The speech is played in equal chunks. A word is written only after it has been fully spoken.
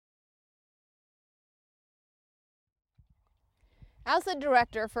As the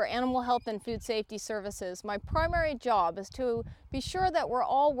Director for Animal Health and Food Safety Services, my primary job is to be sure that we're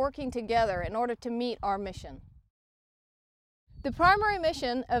all working together in order to meet our mission. The primary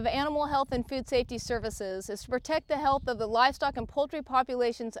mission of Animal Health and Food Safety Services is to protect the health of the livestock and poultry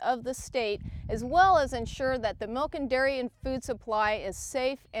populations of the state, as well as ensure that the milk and dairy and food supply is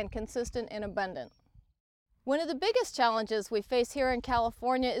safe and consistent and abundant. One of the biggest challenges we face here in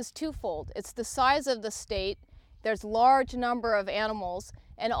California is twofold. It's the size of the state, there's a large number of animals,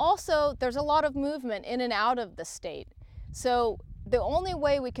 and also there's a lot of movement in and out of the state. So the only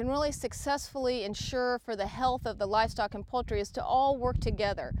way we can really successfully ensure for the health of the livestock and poultry is to all work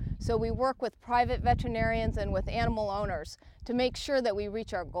together. So we work with private veterinarians and with animal owners to make sure that we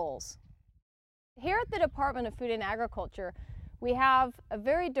reach our goals. Here at the Department of Food and Agriculture, we have a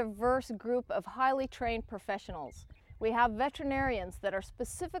very diverse group of highly trained professionals. We have veterinarians that are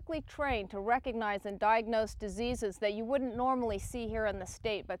specifically trained to recognize and diagnose diseases that you wouldn't normally see here in the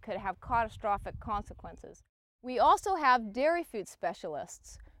state but could have catastrophic consequences. We also have dairy food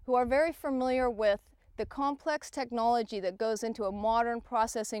specialists who are very familiar with the complex technology that goes into a modern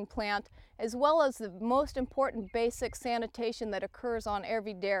processing plant, as well as the most important basic sanitation that occurs on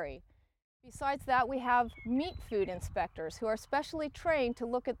every dairy. Besides that, we have meat food inspectors who are specially trained to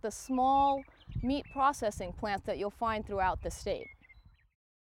look at the small meat processing plants that you'll find throughout the state.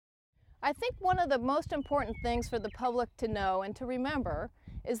 I think one of the most important things for the public to know and to remember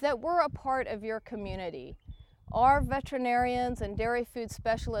is that we're a part of your community. Our veterinarians and dairy food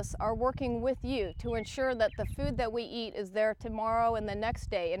specialists are working with you to ensure that the food that we eat is there tomorrow and the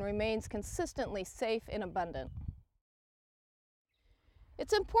next day and remains consistently safe and abundant.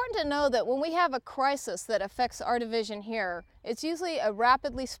 It's important to know that when we have a crisis that affects our division here, it's usually a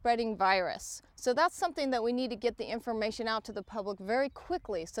rapidly spreading virus. So that's something that we need to get the information out to the public very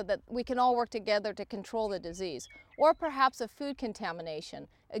quickly so that we can all work together to control the disease. Or perhaps a food contamination.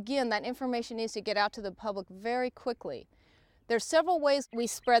 Again, that information needs to get out to the public very quickly. There's several ways we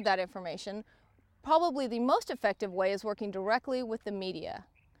spread that information. Probably the most effective way is working directly with the media.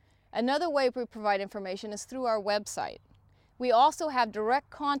 Another way we provide information is through our website. We also have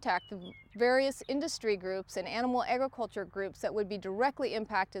direct contact with various industry groups and animal agriculture groups that would be directly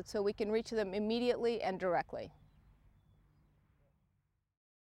impacted so we can reach them immediately and directly.